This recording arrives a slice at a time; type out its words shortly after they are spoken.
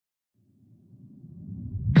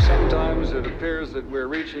Sometimes it appears that we're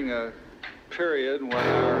reaching a period when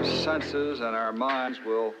our senses and our minds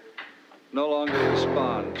will no longer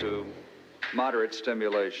respond to moderate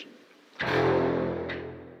stimulation.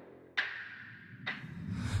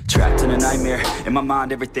 Trapped in a nightmare, in my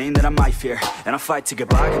mind everything that I might fear, and I fight to get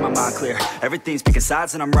by, get my mind clear. Everything's picking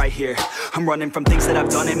sides and I'm right here. I'm running from things that I've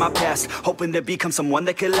done in my past, hoping to become someone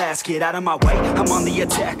that could last. Get out of my way, I'm on the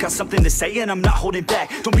attack. Got something to say and I'm not holding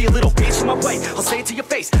back. Don't be a little bitch in my way, I'll say it to your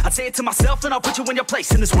face. I'd say it to myself and I'll put you in your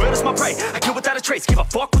place. And this world is my prey, I kill without a trace. Give a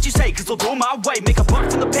fuck what you say, cause they'll do my way. Make a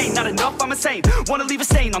buck from the pain, not enough, I'm insane. Wanna leave a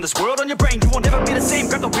stain on this world, on your brain. You won't ever be the same,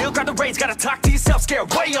 grab the wheel, grab the reins. Gotta talk to yourself, scare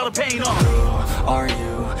away all the pain. Who are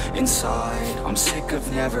you inside? I'm sick of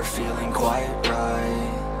never feeling quite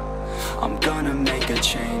right. I'm gonna make a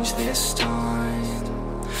change this time.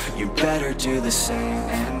 You better do the same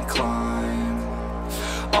and climb.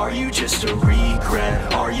 Are you just a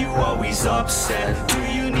regret? Are you always upset? Do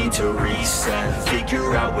you need to reset?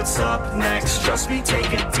 Figure out what's up next. Trust me, take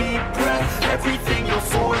a deep breath. Everything you'll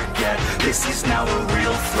forget. This is now a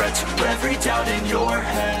real threat to every doubt in your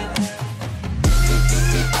head.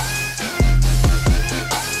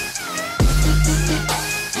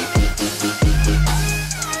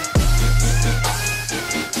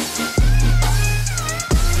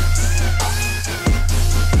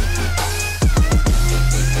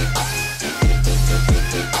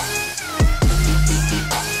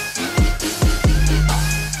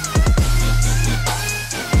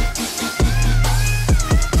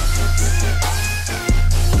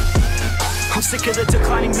 Sick of the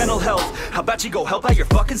declining mental health. How about you go help out your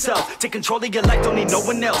fucking self? Take control of your life, don't need no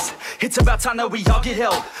one else. It's about time that we all get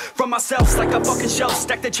help from ourselves, like a fucking shelf.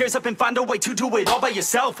 Stack the chairs up and find a way to do it all by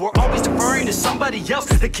yourself. We're always deferring to somebody else.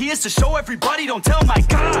 The key is to show everybody, don't tell. My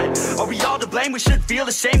God, are we all to blame? We should feel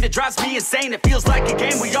ashamed. It drives me insane. It feels like a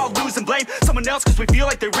game. We all lose and blame someone else cause we feel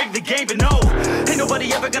like they rigged the game. But no, ain't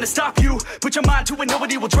nobody ever gonna stop you. Put your mind to it,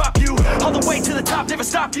 nobody will drop you. All the way to the top, never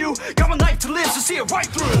stop you. Got one life to live, so see it right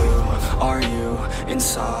through. Who are you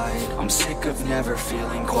inside? I'm sick of never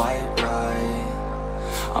feeling quite right.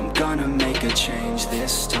 I'm gonna make a change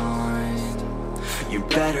this time. You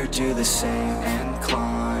better do the same and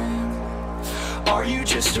climb. Are you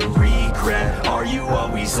just a regret? Are you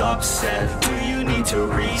always upset? Do you need to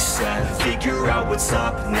reset? Figure out what's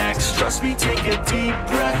up next. Trust me, take a deep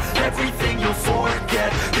breath. Everything you'll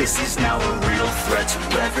forget. This is now a real threat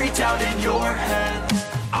to every doubt in your head.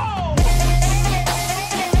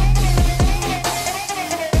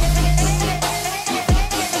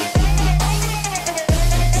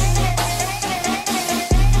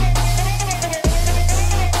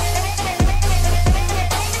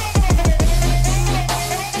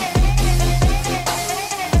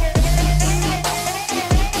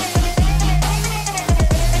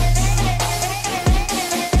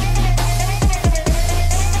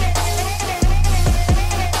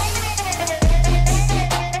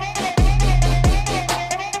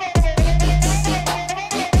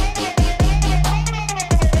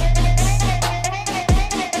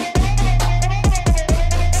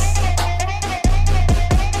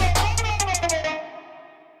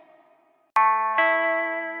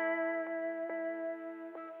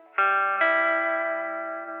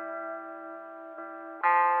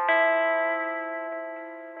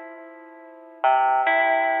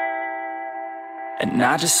 And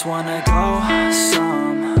I just wanna go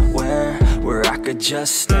somewhere where I could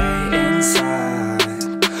just stay inside,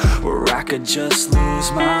 where I could just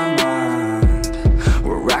lose my mind,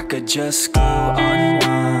 where I could just go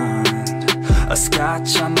unwind. A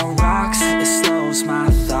scotch on the rocks, it slows my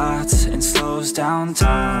thoughts and slows down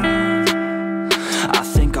time. I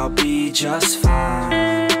think I'll be just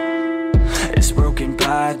fine. It's broken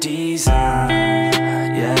by design,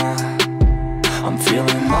 yeah. I'm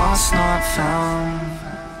feeling lost, not found.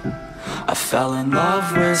 I fell in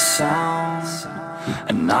love with sound,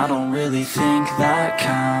 and I don't really think that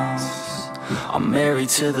counts. I'm married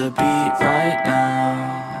to the beat right now.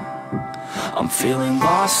 I'm feeling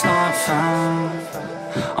lost, not found.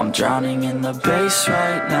 I'm drowning in the bass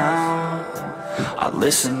right now. I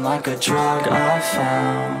listen like a drug I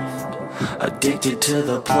found. Addicted to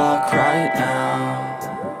the plug right now.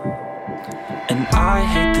 And I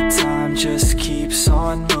hate the time just keeps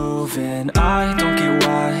on moving. I don't get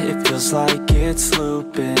why it feels like it's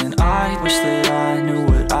looping. I wish that I knew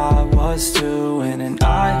what I was doing, and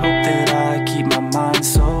I hope that I keep my mind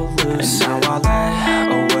so loose. And now I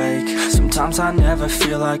lay awake. Sometimes I never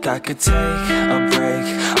feel like I could take a break.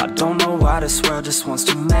 I don't know why this world just wants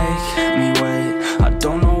to make me wait. I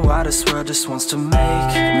don't know why this world just wants to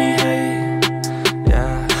make me hate.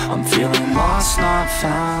 Yeah, I'm feeling lost, not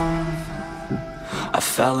found. I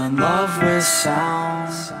fell in love with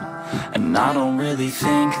sound, and I don't really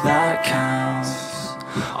think that counts.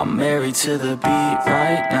 I'm married to the beat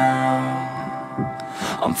right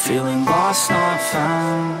now. I'm feeling lost, not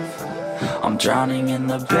found. I'm drowning in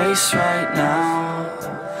the bass right now.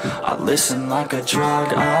 I listen like a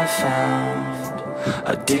drug I found.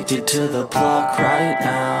 Addicted to the plug right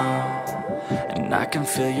now. And I can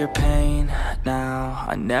feel your pain now.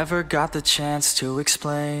 I never got the chance to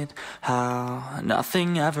explain how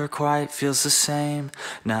nothing ever quite feels the same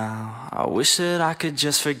now. I wish that I could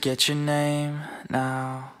just forget your name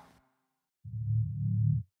now.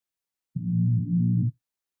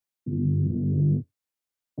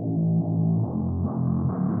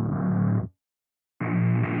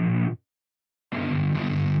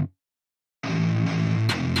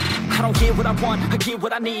 I don't get what I want, I get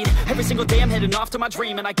what I need. Every single day I'm heading off to my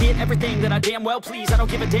dream, and I get everything that I damn well please. I don't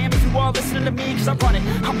give a damn if you all listening to me, cause I run it.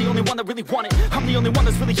 I'm the only one that really want it, I'm the only one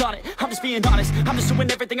that's really on it. I'm just being honest, I'm just doing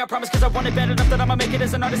everything I promise, cause I want it bad enough that I'ma make it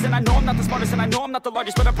as an artist. And I know I'm not the smartest, and I know I'm not the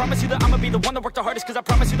largest, but I promise you that I'ma be the one that worked the hardest. Cause I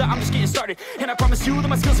promise you that I'm just getting started, and I promise you that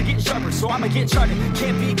my skills are getting sharper. So I'ma get charted,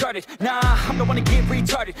 can't be guarded. Nah, I'm the one to get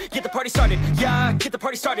retarded. Get the party started, yeah, get the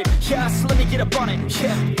party started. Yeah, so let me get up on it,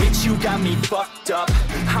 yeah. Bitch, you got me fucked up,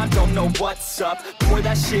 I don't know what's up. Pour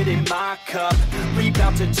that shit in my cup, we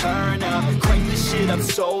bout to turn up. Crank this shit up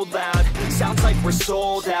so loud, sounds like we're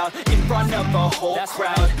sold out. In front of a whole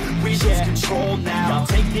crowd, we lose control now. Y'all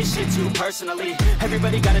take this shit too personally.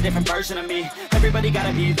 Everybody got a different version of me, everybody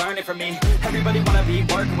gotta be learning from me. Everybody wanna be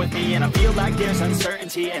working with me, and I feel like there's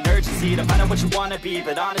uncertainty and urgency to find out what you wanna be.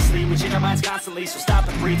 But honestly, we change our minds constantly, so stop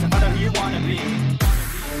and breathe and find out who you wanna be.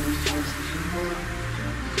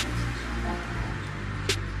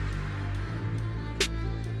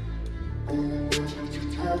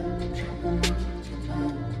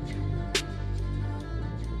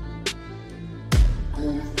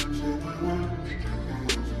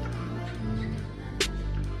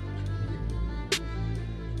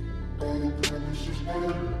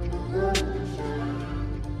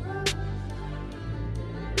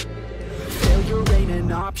 Failure ain't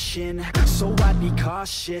an option, so I'd be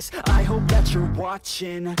cautious. I hope that you're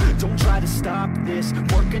watching. Don't try to stop this,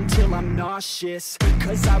 work until I'm nauseous.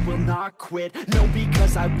 Cause I will not quit, no,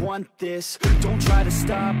 because I want this. Don't try to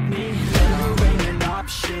stop me, failure ain't an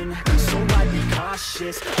option, so I'd be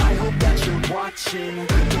cautious. I hope that you're watching.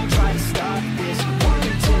 Don't try to stop this, work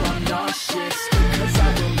until I'm nauseous. Cause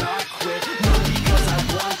I will not quit, no, because I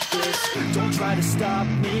want this. Don't try to stop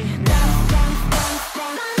me now.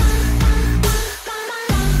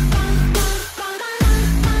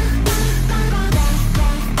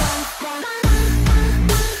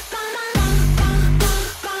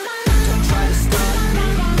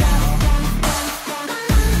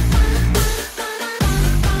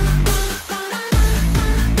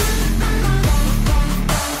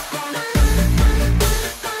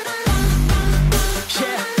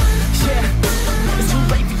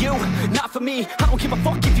 Me, I don't give a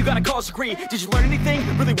fuck if you got a college degree. Did you learn anything?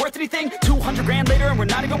 Really worth anything? 200 grand later and we're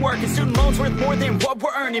not even working. Student loans worth more than what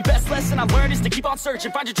we're earning. Best lesson I learned is to keep on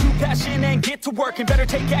searching. Find your true passion and get to work. And better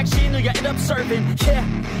take action or you end up serving. Yeah,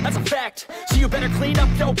 that's a fact. So you better clean up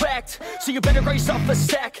your act. So you better grow yourself a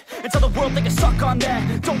stack and tell the world they can suck on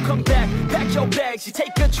that. Don't come back, pack your bags. You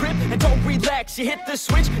take a trip and don't relax. You hit the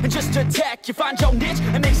switch and just attack. You find your niche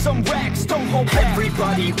and make some racks. Don't hold back.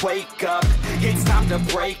 Everybody wake up, it's time to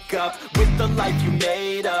break up with the life you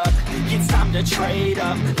made up. It's time to trade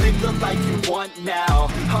up, live the life you want now,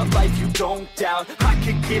 a life you don't doubt. I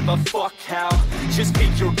could give a fuck how, just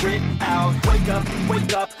figure it out. Wake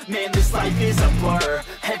up, man, this life is a blur.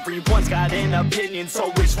 Everyone's got an opinion, so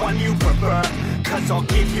which one you prefer? Cause I'll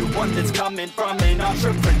give you one that's coming from an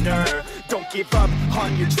entrepreneur. Don't give up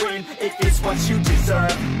on your dream if it's what you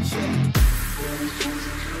deserve.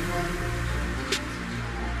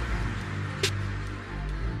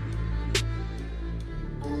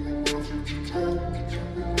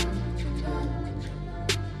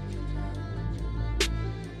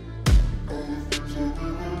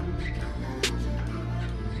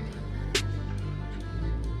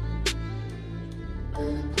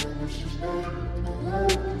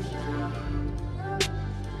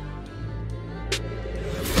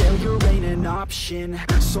 Failure ain't an option,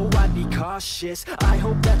 so I'd be cautious. I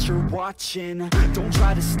hope that you're watching. Don't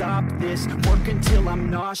try to stop this, work until I'm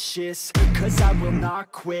nauseous. Cause I will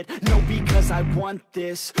not quit, no, because I want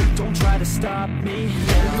this. Don't try to stop me,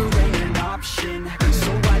 failure ain't an option,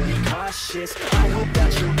 so I'd be cautious. I hope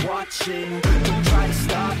that you're watching. Don't try to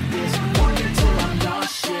stop this, work until I'm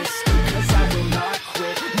nauseous. Cause I will not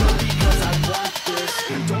quit, no, because I want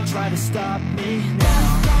this. Don't try to stop me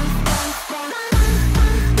now.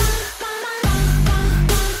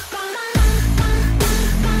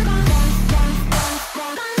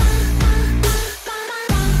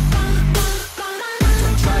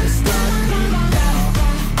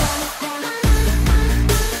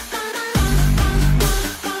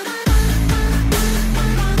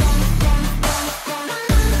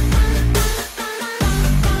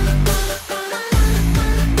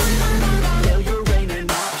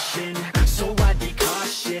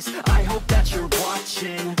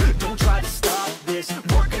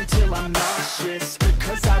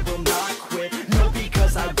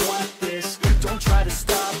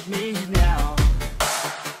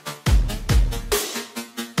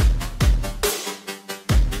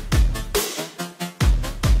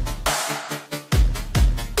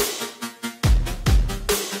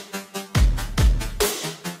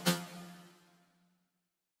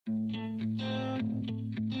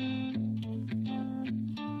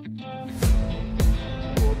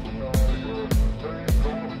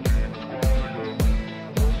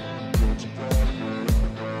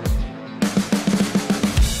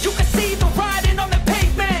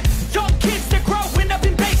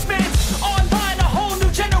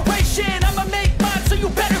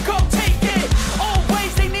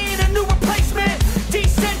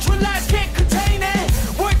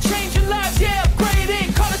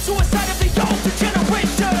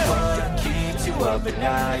 at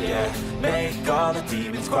night, yeah. Make all the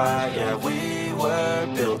demons quiet, yeah. We were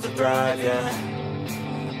built to thrive, yeah.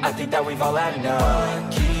 I think that we've all had enough.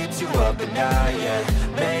 What keeps you up at night, yeah.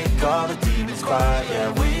 Make all the demons quiet,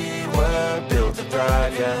 yeah. We were built to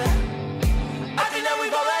thrive, yeah. I think that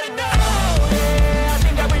we've all had enough. Yeah, I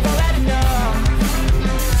think that we've all had enough.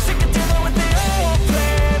 Sick of dealing with the old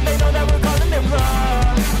plan. They know that we're calling it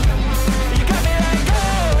wrong. You got me like,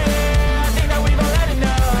 oh yeah, I think that we've all had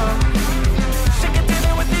enough. Sick of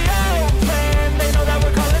dealing with the old plan. They know that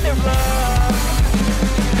we're calling it wrong.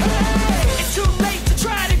 Hey, it's too late to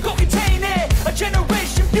try to go contain it. A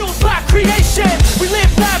generation fueled by creation. We live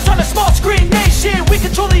lives on a small screen nation. We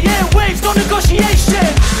control the airwaves, no negotiation.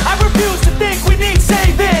 I refuse to think we need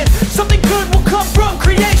saving. Something good will come from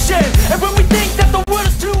creation. And when we think that the world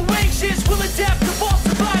is too anxious, we'll adapt, evolve,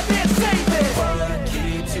 survive and save it. What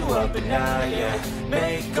keeps you up at night, yeah.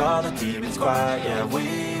 Make all the demons quiet, yeah.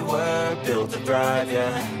 We were built to thrive,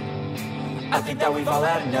 yeah. I think that we've all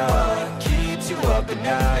had enough. What keeps you up at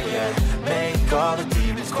night, yeah. Make all the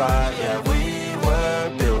demons quiet, yeah. We were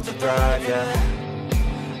built to thrive, yeah.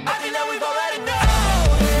 I think that we've all had enough.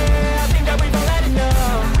 Yeah, I think that we've all had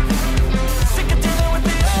enough. Sick of dealing with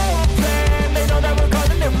the old plan. They know that we're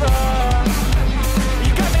calling it wrong.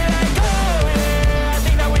 You got me like, oh yeah, I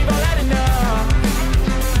think that we've all had enough.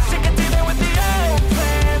 Sick of dealing with the old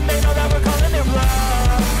plan. They know that we're calling it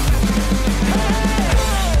wrong. Hey,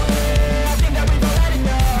 I think that we've all had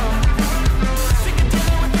enough. Sick of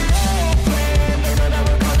dealing with the old plan. They know that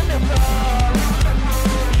we're calling it wrong. You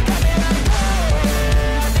got me like, oh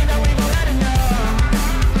yeah, I think that we've all had enough.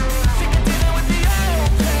 Sick of dealing with the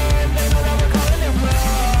old plan. They know that we're calling it wrong.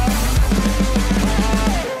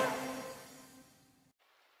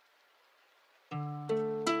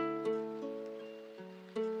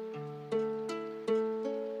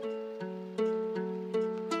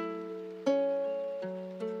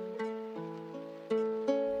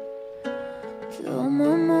 Tell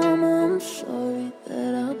my mama I'm sorry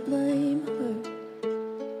that I blame her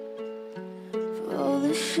for all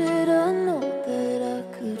the shit I know that I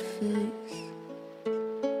could fix.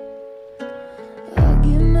 I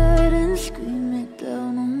get mad and scream it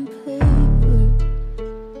down on paper.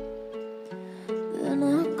 Then I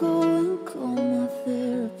go and call my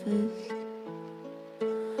therapist.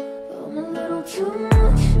 I'm a little too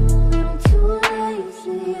much, a little too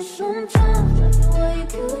lazy. Sometimes I feel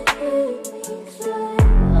like you could hate me.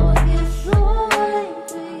 How I get so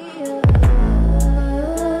angry,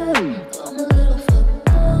 I'm a little fucked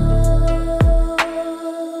up, yeah.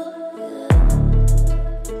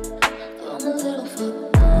 I'm a little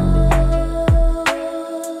fucked up, yeah.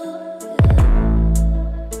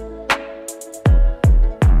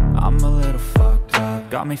 I'm a little fucked up,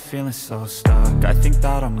 got me feeling so stuck. I think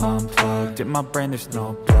that I'm unplugged, in my brain there's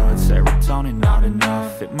no blood. Serotonin not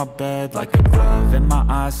enough, fit my bed like a glove. And my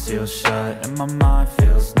eyes seal shut, and my mind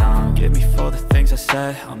feels numb. Get me for the things I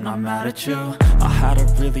said, I'm not mad at you. I had a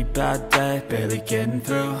really bad day, barely getting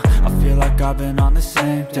through. I feel like I've been on the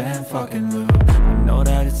same damn fucking loop. I know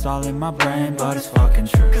that it's all in my brain, but it's fucking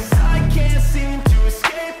true. Cause I can't seem to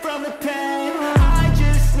escape from the pain. I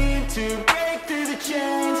just need to break through the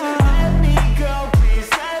chains. Let me go, please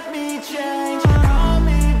let me change. Call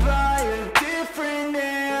me by a different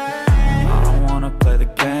name. I don't wanna play the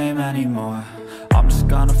game anymore. I'm just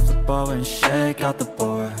gonna flip over and shake out the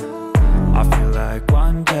board. I feel like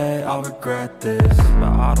one day I'll regret this,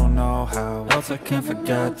 but I don't know how else I can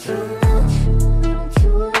forget this. Too much, a little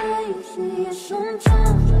too lazy.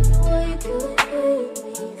 Sometimes I feel like you could hate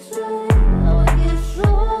me. How I get so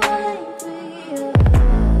angry,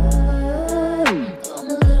 I'm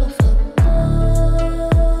a little fucked up, yeah.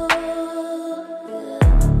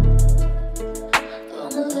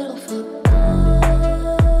 I'm a little fucked up, yeah.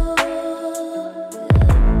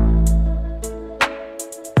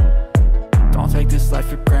 Don't take this life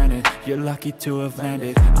for granted, you're lucky to have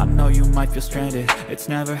landed. I know you might feel stranded, it's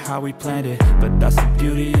never how we planned it. But that's the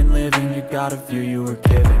beauty in living, you got a view you were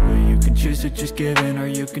given. Where you can choose to just give in, or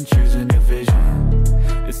you can choose a new vision.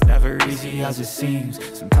 It's never easy as it seems.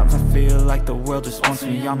 Sometimes I feel like the world just wants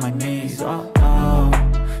me on my knees. Oh no,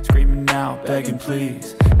 screaming out, begging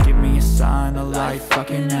please. Give me a sign, a light,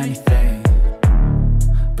 fucking anything.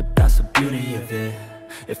 But that's the beauty of it.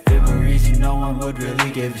 If it were easy, no one would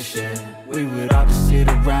really give a shit. We would all just sit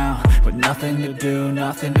around with nothing to do,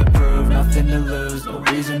 nothing to prove, nothing to lose, no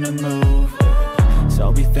reason to move.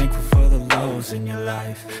 So be thankful for the lows in your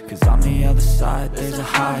life, cause on the other side there's a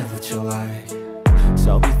high that you'll like.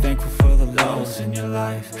 So be thankful for the lows in your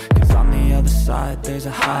life, cause on the other side there's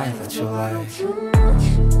a high that you'll like. Too much,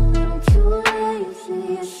 a little too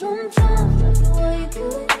lazy. Sometimes I feel like you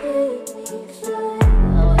could hate me.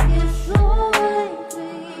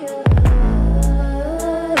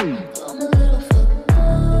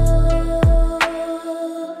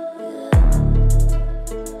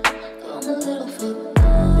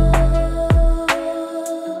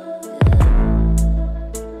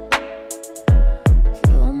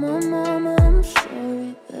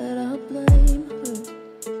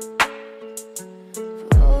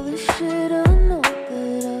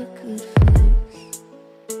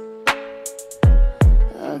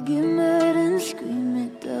 get mad and scream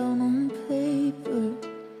it down on paper.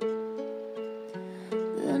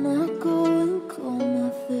 Then I go and call my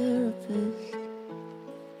therapist.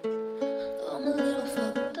 I'm a little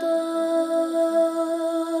fucked up,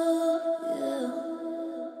 yeah.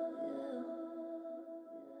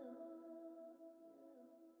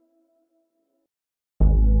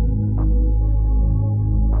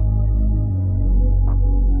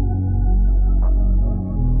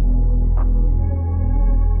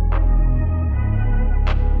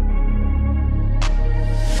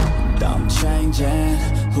 I'm changing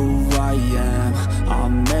who I am.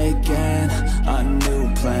 I'm making a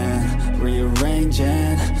new plan,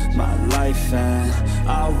 rearranging my life, and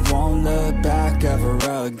I won't look back ever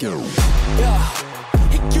again. Yeah,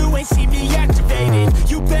 you ain't see me activated.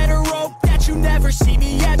 You better hope that you never see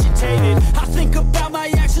me agitated. I think about my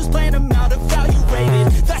actions, plan them out,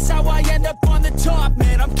 evaluated. That's how I end up on the top,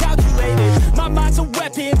 man, I'm calculated. My mind's a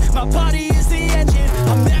weapon, my body is the engine.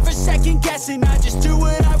 I'm never second guessing, I just do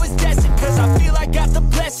what I was destined. Cause I feel I got the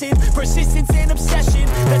blessing, persistence and obsession.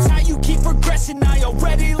 That's how you keep progressing, I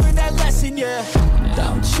already learned that lesson, yeah.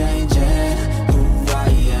 I'm changing who I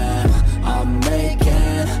am. I'm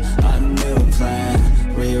making a new plan,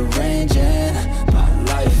 rearranging my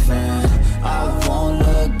life, and I won't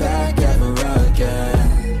look back ever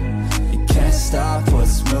again. You can't stop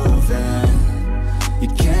what's moving. You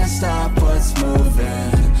can't stop what's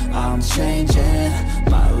moving. I'm changing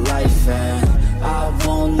my life, and I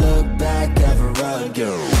won't look back ever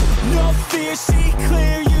again. No fear, see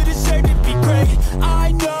clear, you deserve to be great.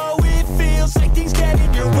 I know it feels like things get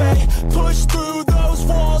in your way. Push through those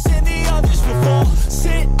walls and the others will fall.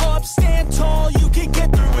 Sit up, stand tall, you can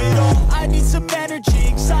get through it all. I need some energy,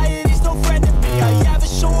 anxiety's no friend to me. I have a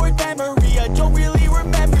short memory, I don't really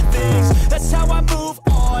remember things. That's how I move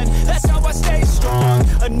on, that's how I stay strong.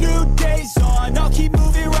 A new day's on, I'll keep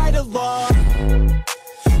moving right along.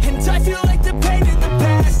 And I feel like the pain in the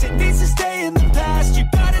past, it needs to stay in the past. You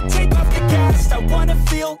gotta take off the cast. I wanna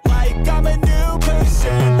feel like I'm a new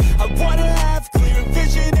person. I wanna have clear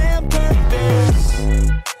vision and purpose.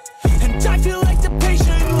 And I feel like the pain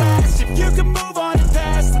shouldn't last. If you can move on and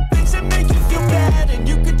past the things that make you feel bad, and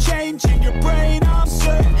you can change in your brain, I'm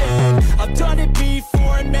certain. I've done it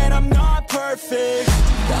before, and man, I'm not perfect.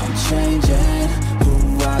 I'm changing who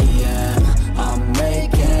I am. I'm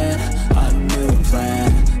making a new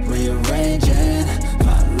plan, rearranging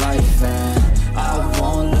my life, and I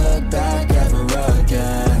won't look back ever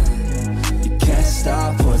again. You can't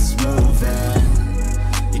stop what's moving.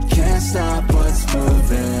 You can't stop what's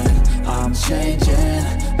moving. I'm changing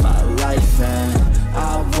my life, and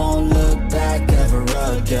I won't look back ever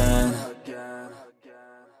again.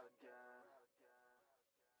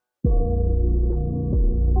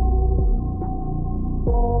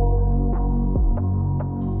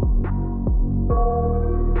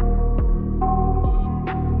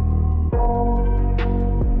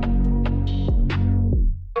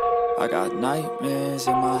 I got nightmares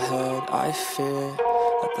in my head, I fear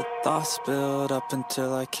that the thoughts build up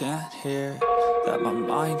until I can't hear, that my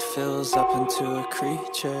mind fills up into a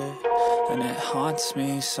creature, and it haunts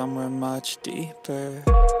me somewhere much deeper.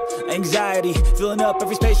 Anxiety, filling up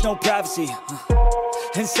every space, no privacy.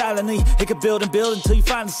 And silently, it could build and build until you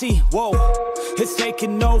finally see, whoa, it's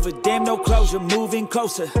taking over, damn, no closure, moving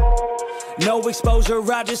closer. No exposure,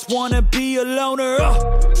 I just wanna be a loner.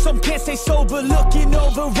 Some can't stay sober, looking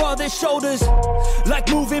over all their shoulders, like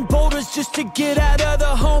moving boulders just to get out of the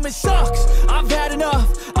home. It sucks, I've had enough,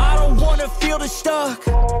 I don't wanna feel the stuck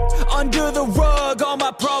under the rug, all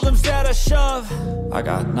my problems that I shove. I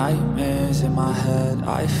got nightmares in my head,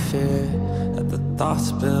 I fear that the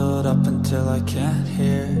thoughts build up until I can't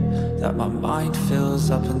hear, that my mind fills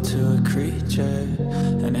up into a creature,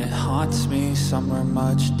 and it haunts me somewhere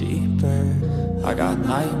much deeper. I got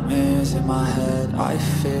nightmares in my head, I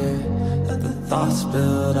fear that the thoughts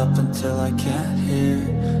build up until I can't hear,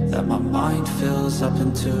 that my mind fills up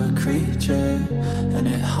into a creature, and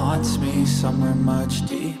it haunts me somewhere much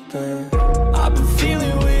deeper. I've been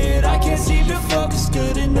feeling weird, I can't seem to focus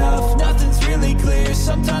good enough. Nothing's really clear,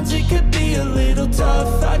 sometimes it could be a little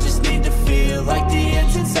tough. I just need to feel like the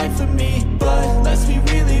end's in sight for me, but let's be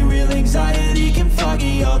really real, anxiety can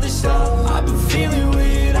foggy all this stuff. I've been feeling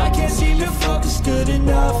weird, I can't seem to focus good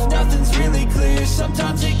enough. Nothing's really clear,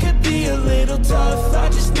 sometimes it could be a little tough. I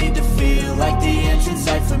just need to feel like the end's in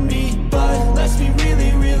sight for me, but let's be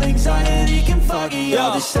really real, anxiety can foggy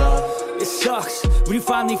all this stuff. It sucks, When you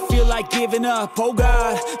finally feel like giving up, oh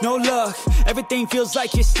God, no luck. Everything feels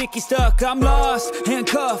like you're sticky stuck. I'm lost,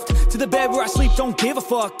 handcuffed to the bed where I sleep, don't give a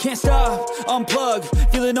fuck. Can't stop, unplug,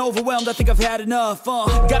 feeling overwhelmed, I think I've had enough.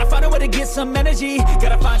 Gotta find a way to get some energy.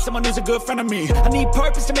 Gotta find someone who's a good friend of me. I need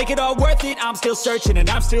purpose to make it all worth it. I'm still searching and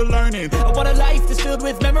I'm still learning. I want a life that's filled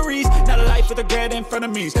with memories, not a life with regret in front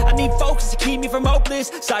of me. I need focus to keep me from hopeless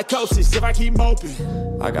psychosis if I keep moping.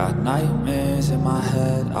 I got nightmares in my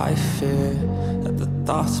head, I fear that the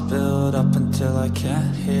thoughts build up until I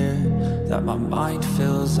can't hear, that my mind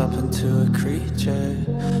fills up into a creature,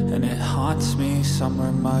 and it haunts me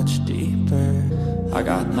somewhere much deeper. I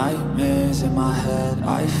got nightmares in my head,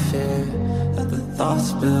 I fear that the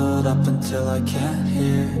thoughts build up until I can't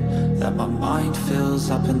hear, that my mind fills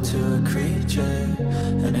up into a creature,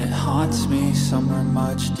 and it haunts me somewhere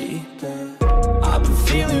much deeper. I've been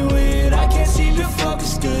feeling weird, I can't seem to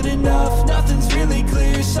focus good enough. Nothing's really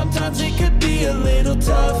clear, sometimes it could be a little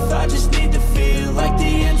tough. I just need to feel like the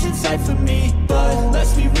end's in sight for me, but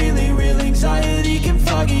let's be really real, anxiety can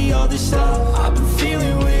foggy all this stuff. I've been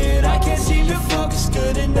feeling weird, I can't seem to focus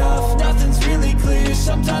good enough. Nothing's really clear,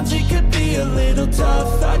 sometimes it could be a little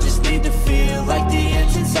tough. I just need to feel like the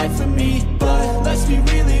end's in sight for me, but let's be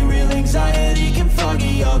really real, anxiety can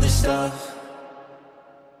foggy all this stuff.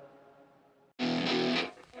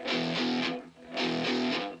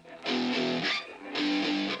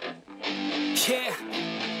 Yeah,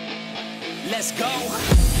 let's go.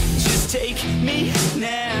 Just take me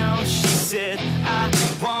now, she said. I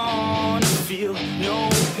wanna feel no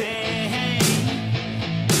pain.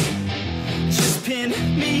 Just pin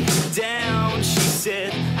me down, she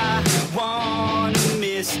said. I wanna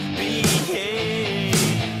misbehave.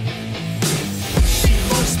 She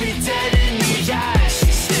looks me dead in the eyes,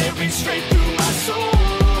 she's staring straight through my soul.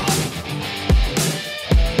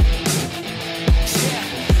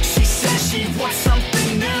 She wants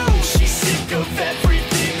something new, she's sick of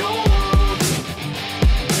everything old.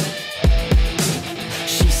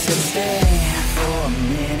 She said stay for a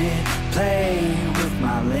minute, play with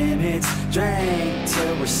my limits, drink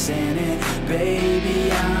till we're sinning,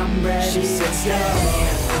 baby I'm ready. She said stay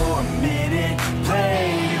for a minute,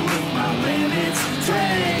 play with my limits,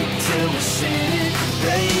 drink till we're sinning,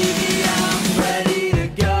 baby I'm ready to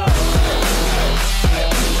go.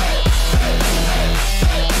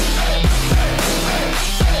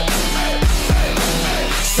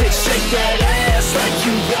 Shake that ass like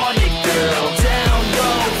you want it, girl. Down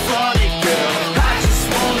low, front it, girl. I just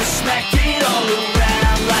wanna smack it all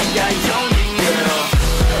around like I own it, girl.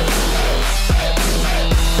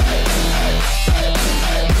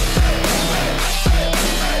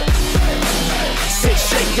 Say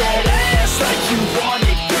shake that ass like you want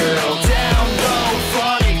it, girl. Down low,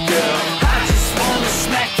 front it, girl. I just wanna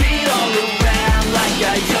smack it all around like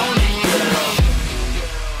I own it, girl.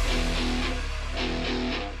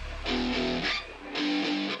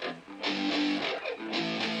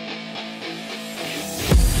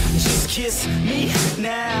 Kiss me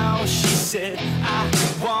now, she said. I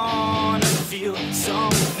wanna feel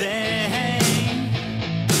something.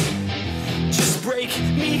 Just break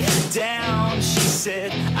me down, she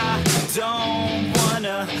said. I don't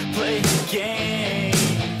wanna play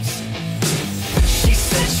games. She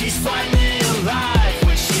said she's finally alive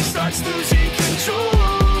when she starts losing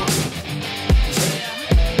control.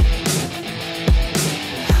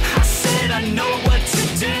 I said I know what to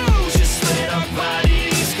do, just let our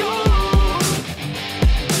bodies go.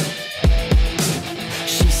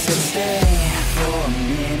 Stay for a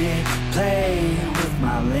minute, play with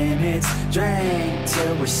my limits, drink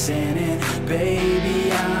till we're sinning, baby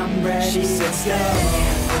I'm ready. She said stay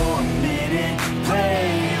for a minute,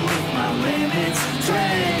 play with my limits,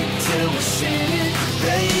 drink till we're sinning,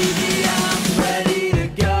 baby I'm ready to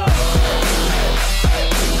go.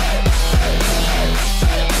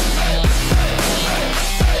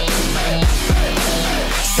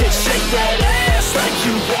 Said shake that ass like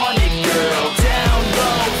you want it, girl. Down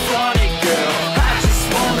low, front it, girl. I just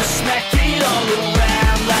wanna smack it all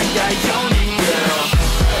around like I own it, girl.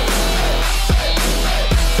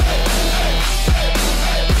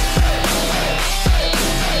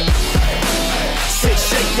 Said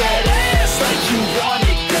shake that ass like you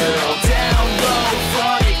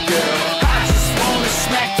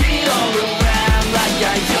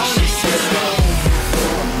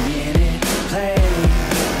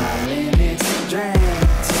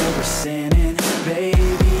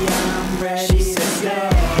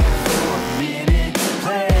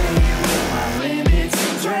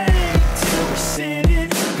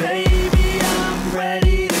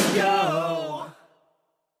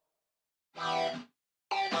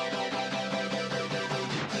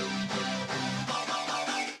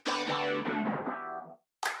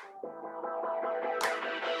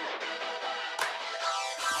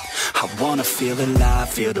I wanna feel alive,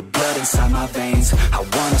 feel the blood inside my veins. I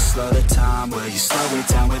wanna slow the time, will you slow it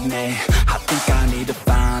down with me? I think I need to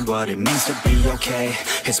find what it means to be okay.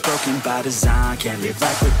 It's broken by design, can't live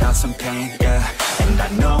life without some pain, yeah. And I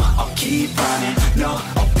know I'll keep running, no,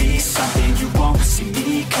 I'll be something you won't see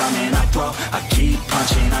me coming. I grow, I keep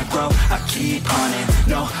punching, I grow, I keep hunting.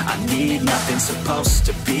 No, I need nothing, supposed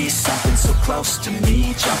to be something so close to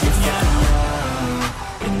me. Jumping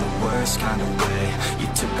in the worst kind of way. You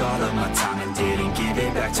took all of my time and didn't give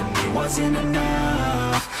it back to me. Wasn't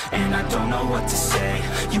enough, and I don't know what to say.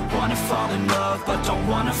 You wanna fall in love, but don't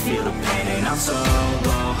wanna feel the pain. And I'm so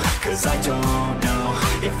low, cause I don't know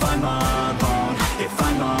if I'm alone, if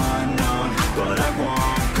I'm unknown. But I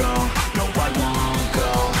won't go, no I won't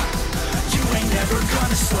go. You ain't never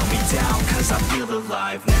gonna slow me down, cause I feel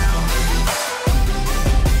alive now.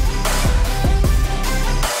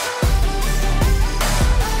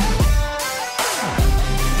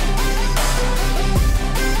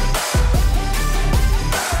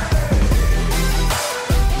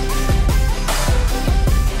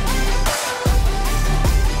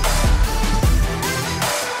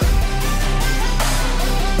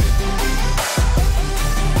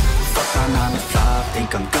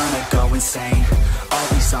 I'm gonna go insane.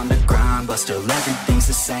 Always on the grind, but still everything's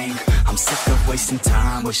the same. I'm sick of wasting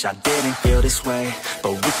time, wish I didn't feel this way.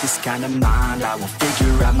 But with this kind of mind, I will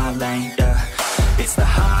figure out my lane, yeah. It's the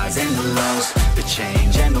highs and the lows, the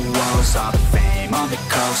change and the woes. All the fame on the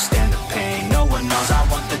coast and the pain no one knows. I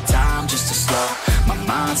want the time just to slow, my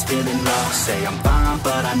mind's feeling low. Say I'm fine,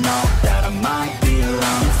 but I know that I might be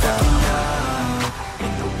alone.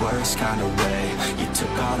 In the worst kind of way. You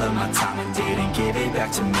took all of my time and didn't give it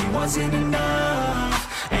back to me. Wasn't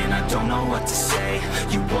enough, and I don't know what to say.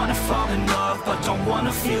 You wanna fall in love, but don't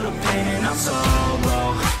wanna feel the pain. And I'm so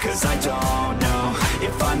low, cause I don't know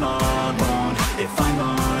if I'm alone, if I'm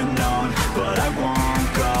unknown. But I won't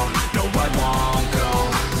go, no I won't go.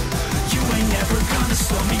 You ain't never gonna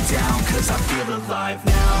slow me down, cause I feel alive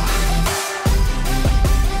now.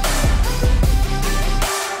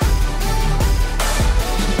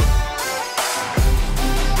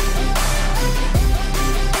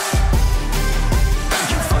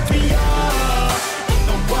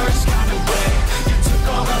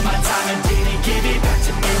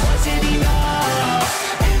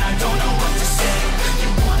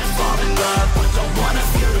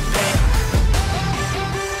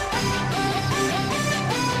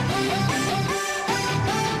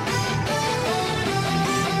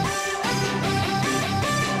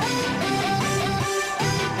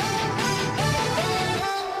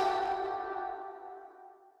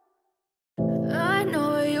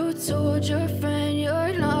 Told your friend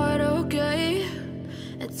you're not okay,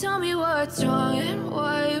 and tell me what's wrong and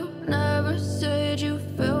why you never said you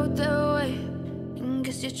felt that way. And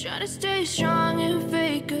guess you're trying to stay strong and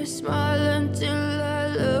fake a smile until I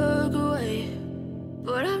look away.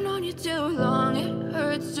 But I've known you too long, it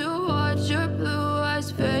hurts to watch your blue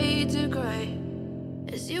eyes fade to gray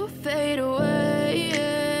as you fade away,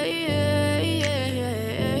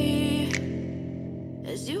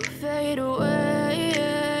 as you fade away.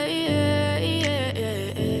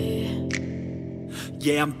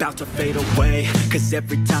 Yeah, I'm about to fade away, cause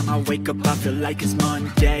every time I wake up I feel like it's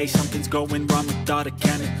Monday. Something's going wrong with all the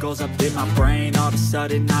chemicals up in my brain. All of a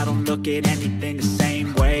sudden I don't look at anything the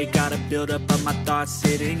same way. Got a buildup of my thoughts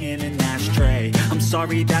sitting in an ashtray. I'm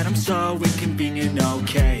sorry that I'm so inconvenient,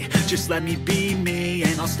 okay. Just let me be me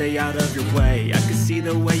and I'll stay out of your way. I can see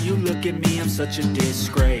the way you look at me, I'm such a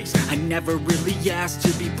disgrace. I never really asked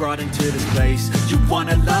to be brought into this place. You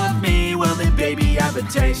wanna love me? Well then baby I have a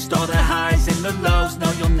taste. All the highs and the lows, no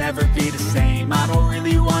you'll never be the same. I don't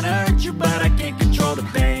really wanna hurt you, but I can't control the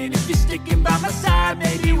pain. If you're sticking by my side,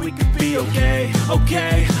 maybe we could be okay.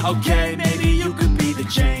 Okay, maybe you could be the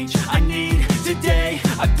change I need today.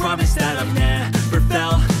 I promise that I've never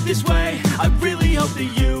felt this way. I really hope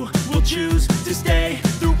that you will choose to stay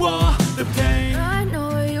through all the pain. I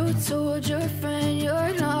know you told your friend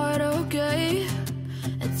you're not okay,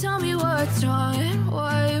 and tell me what's wrong and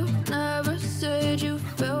why you never said you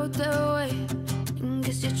felt that way. And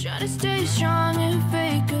guess you're trying to stay strong and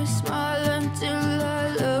fake a smile until I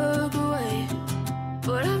look away.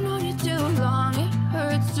 But I've known you too long, it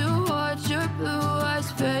hurts to watch your blue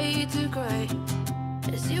eyes fade to gray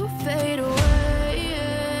as you fade away,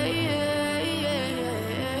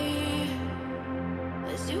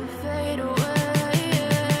 as you fade away,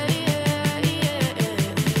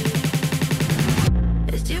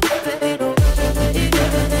 as you fade away.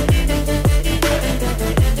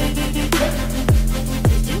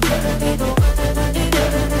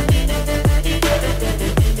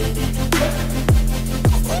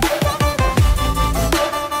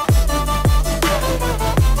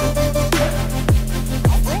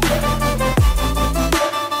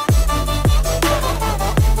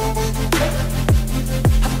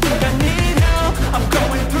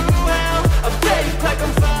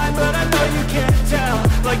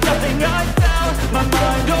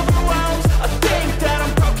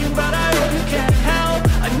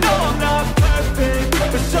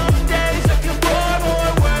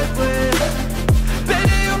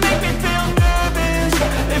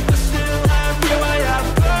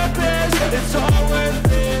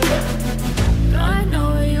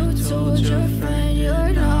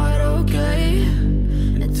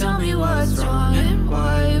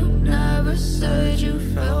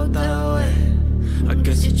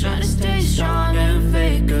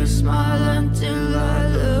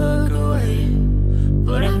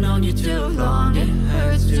 known you too long. It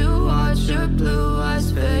hurts to watch your blue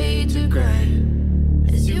eyes fade to gray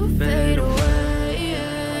as you fade away,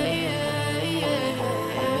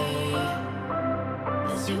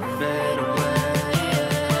 as you fade away,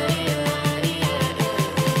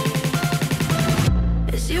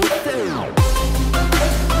 as you fade away.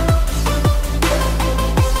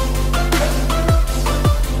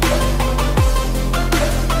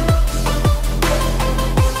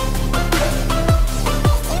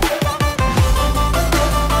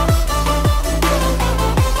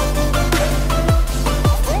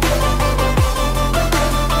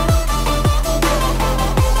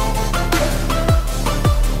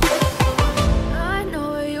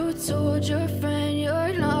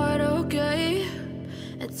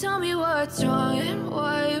 Tell me what's wrong and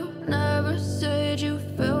why you never said you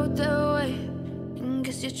felt that way. And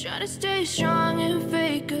guess you're trying to stay strong and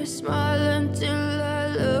fake a smile until I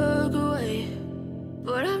look